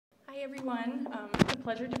everyone. It's a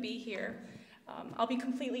pleasure to be here. I'll be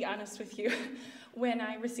completely honest with you. When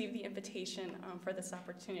I received the invitation for this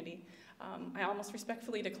opportunity, I almost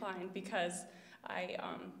respectfully declined because I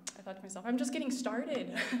thought to myself, I'm just getting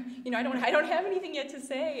started. I don't have anything yet to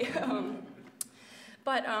say.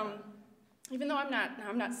 But even though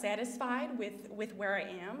I'm not satisfied with where I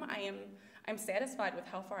am, I'm satisfied with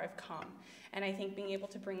how far I've come. And I think being able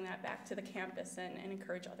to bring that back to the campus and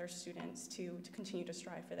encourage other students to continue to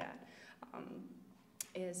strive for that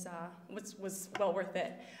was well worth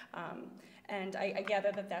it. And I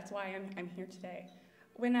gather that that's why I'm here today.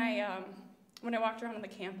 When I walked around on the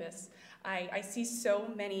campus, I see so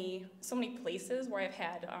many places where I've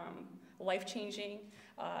had life-changing,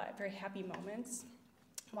 very happy moments.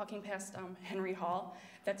 Walking past Henry Hall,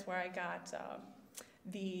 that's where I got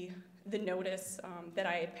the notice that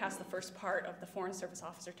I had passed the first part of the Foreign Service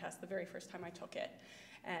Officer test the very first time I took it.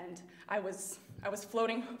 And I was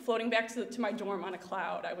floating back to my dorm on a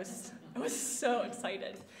cloud. I was so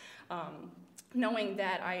excited, knowing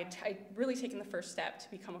that I'd really taken the first step to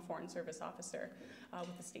become a Foreign Service Officer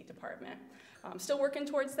with the State Department. I'm still working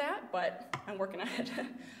towards that, but I'm working on it.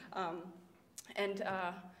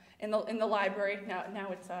 In the library,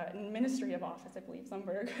 now it's an administrative office, I believe,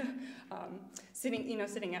 Zumberg,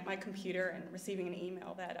 sitting at my computer and receiving an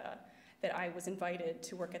email that I was invited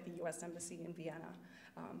to work at the U.S. Embassy in Vienna.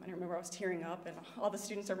 And I remember I was tearing up, and all the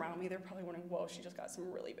students around me, they're probably wondering, whoa, she just got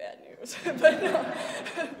some really bad news. But no,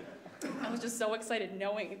 I was just so excited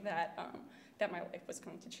knowing that my life was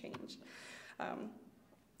going to change.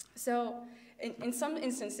 So in some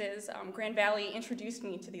instances, Grand Valley introduced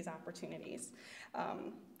me to these opportunities.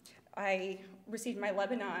 I received my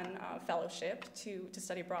Lebanon fellowship to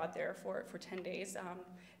study abroad there for 10 days,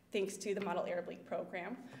 thanks to the Model Arab League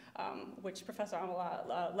program, which Professor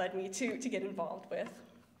Amala led me to get involved with,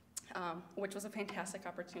 which was a fantastic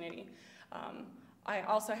opportunity. I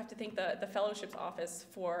also have to thank the Fellowships Office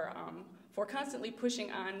for constantly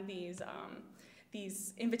pushing on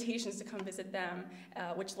these invitations to come visit them,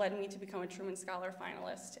 which led me to become a Truman Scholar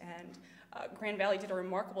finalist. And Grand Valley did a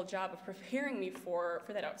remarkable job of preparing me for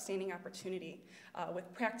that outstanding opportunity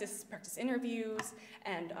with practice interviews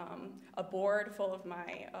and a board full of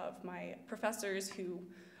my professors who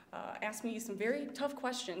asked me some very tough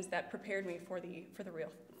questions that prepared me for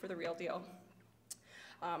the real deal.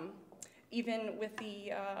 Even with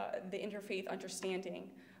the interfaith understanding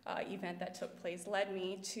event that took place led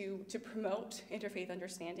me to promote interfaith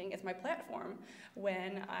understanding as my platform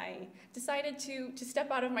when I decided to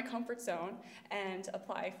step out of my comfort zone and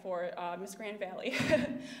apply for Miss Grand Valley.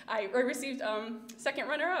 I received second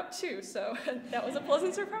runner-up too, so that was a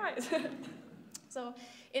pleasant surprise. So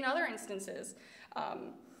in other instances,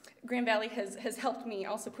 Grand Valley has helped me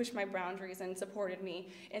also push my boundaries and supported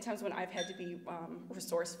me in times when I've had to be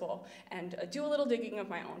resourceful and do a little digging of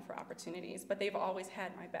my own for opportunities, but they've always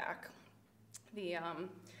had my back.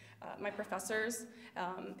 My professors,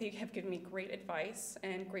 they have given me great advice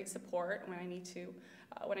and great support when I needed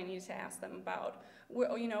to ask them about,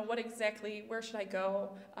 where should I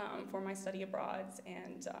go for my study abroads,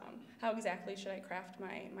 and how exactly should I craft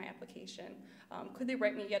my application? Could they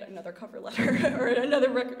write me yet another cover letter or another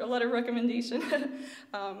letter of recommendation?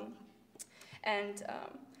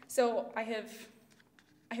 So I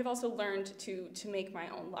have also learned to make my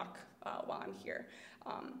own luck while I'm here.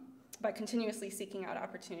 By continuously seeking out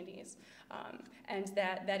opportunities, and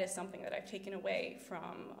that is something that I've taken away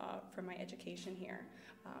from my education here.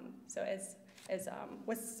 So as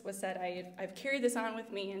was said, I've carried this on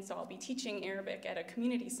with me, and so I'll be teaching Arabic at a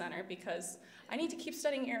community center because I need to keep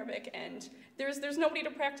studying Arabic, and there's nobody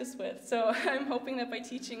to practice with. So I'm hoping that by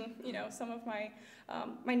teaching some of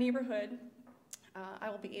my neighborhood, I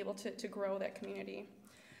will be able to grow that community.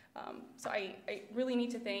 So I really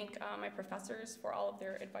need to thank my professors for all of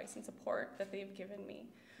their advice and support that they've given me.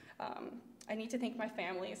 I need to thank my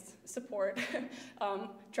family's support.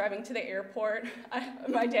 Driving to the airport,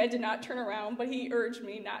 my dad did not turn around, but he urged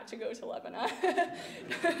me not to go to Lebanon.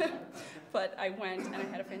 But I went, and I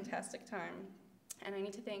had a fantastic time. And I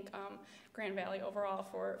need to thank Grand Valley overall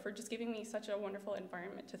for just giving me such a wonderful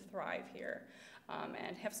environment to thrive here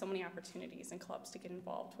and have so many opportunities and clubs to get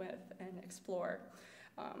involved with and explore.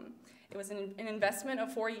 It was an investment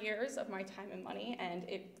of 4 years of my time and money, and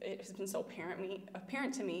it has been so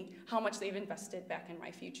apparent to me how much they've invested back in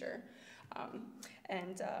my future.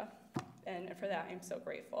 And for that, I'm so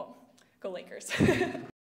grateful. Go Lakers.